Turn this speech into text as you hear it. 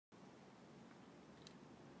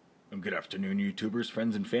Good afternoon, YouTubers,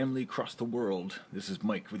 friends, and family across the world. This is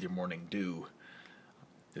Mike with your Morning Dew.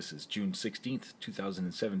 This is June 16th,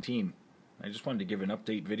 2017. I just wanted to give an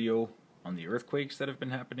update video on the earthquakes that have been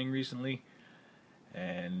happening recently.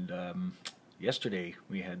 And yesterday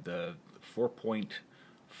we had the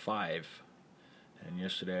 4.5. And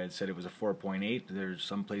yesterday I had said it was a 4.8. There's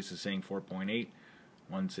some places saying 4.8.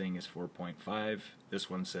 One saying it's 4.5. This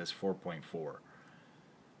one says 4.4.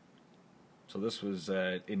 So this was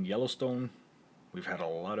in Yellowstone. We've had a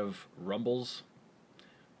lot of rumbles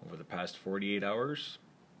over the past 48 hours.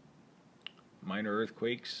 Minor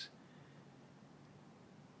earthquakes.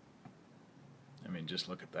 I mean, just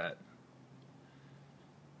look at that.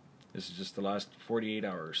 This is just the last 48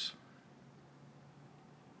 hours.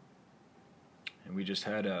 And we just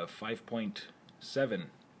had a 5.7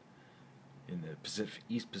 in the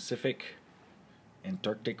East Pacific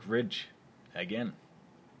Antarctic ridge again.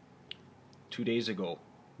 2 days ago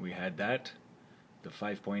we had that, the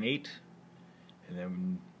 5.8, and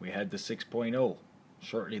then we had the 6.0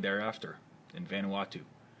 shortly thereafter in Vanuatu.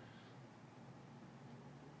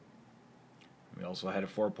 We also had a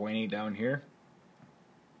 4.8 down here,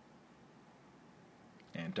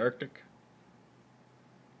 Antarctic,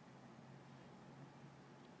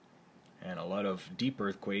 and a lot of deep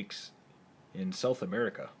earthquakes in South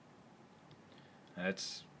America.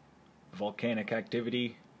 That's volcanic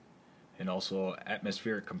activity and also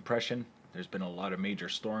atmospheric compression. There's been a lot of major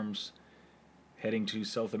storms heading to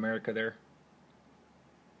South America there.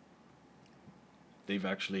 They've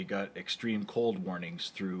actually got extreme cold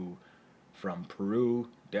warnings through from Peru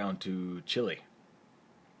down to Chile.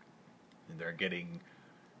 And they're getting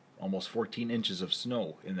almost 14 inches of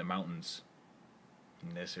snow in the mountains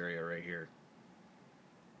in this area right here.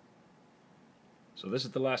 So this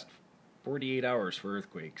is the last 48 hours for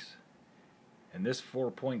earthquakes. And this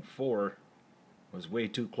 4.4 was way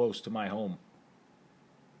too close to my home.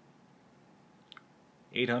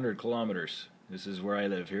 800 kilometers. This is where I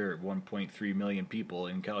live here, 1.3 million people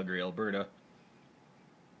in Calgary, Alberta.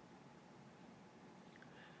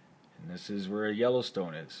 And this is where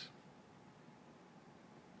Yellowstone is.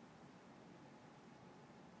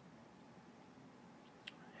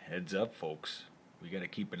 Heads up, folks. We gotta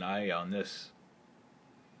keep an eye on this.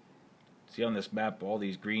 See on this map, all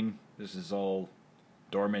these green, this is all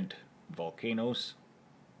dormant volcanoes.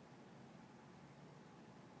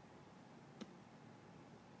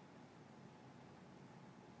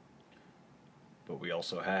 But we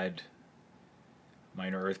also had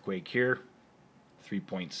minor earthquake here,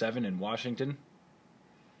 3.7 in Washington,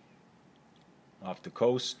 off the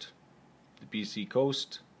coast, the BC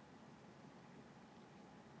coast.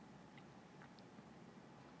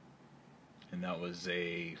 And that was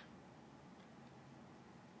a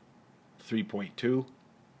 3.2,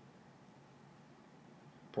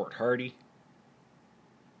 Port Hardy.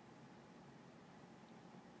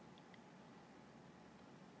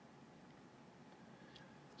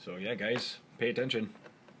 So yeah, guys, pay attention.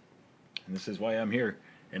 And this is why I'm here.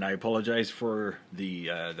 And I apologize for the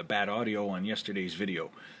bad audio on yesterday's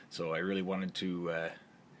video. So I really wanted to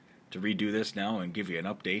redo this now and give you an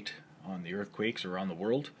update on the earthquakes around the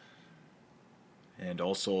world. And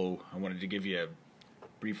also I wanted to give you a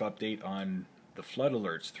brief update on the flood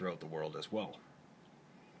alerts throughout the world as well,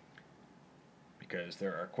 because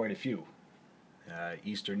there are quite a few.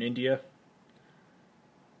 Eastern India,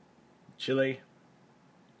 Chile,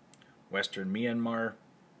 Western Myanmar,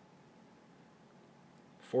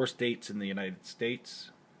 4 states in the United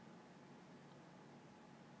States,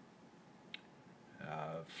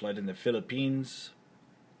 flood in the Philippines,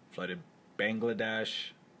 flooded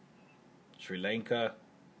Bangladesh, Sri Lanka,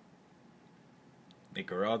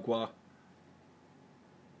 Nicaragua,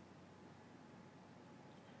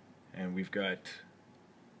 and we've got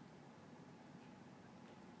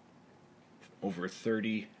over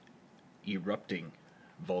 30 erupting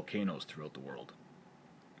volcanoes throughout the world.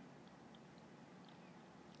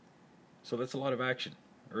 So that's a lot of action.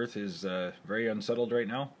 Earth is very unsettled right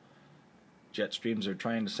now. Jet streams are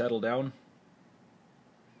trying to settle down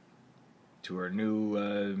to our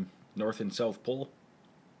new North and South Pole.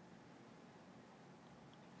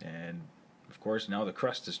 And of course now the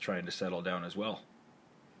crust is trying to settle down as well.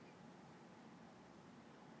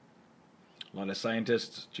 A lot of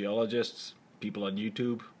scientists, geologists, people on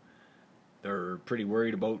YouTube, they're pretty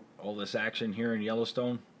worried about all this action here in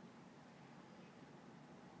Yellowstone.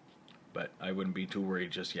 But I wouldn't be too worried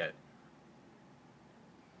just yet.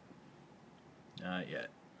 Not yet.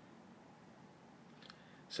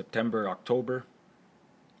 September, October,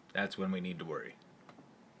 that's when we need to worry.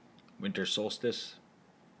 Winter solstice,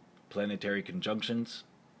 planetary conjunctions,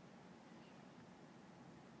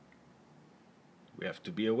 We have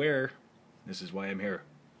to be aware. This is why I'm here.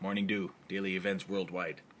 Morning Dew, daily events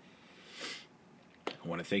worldwide. I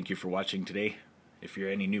want to thank you for watching today. If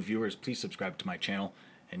you're any new viewers, please subscribe to my channel,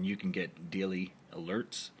 and you can get daily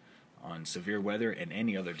alerts on severe weather and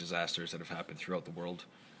any other disasters that have happened throughout the world.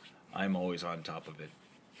 I'm always on top of it.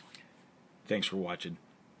 Thanks for watching.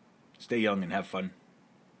 Stay young and have fun.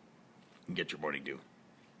 And get your morning dew.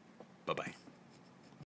 Bye-bye.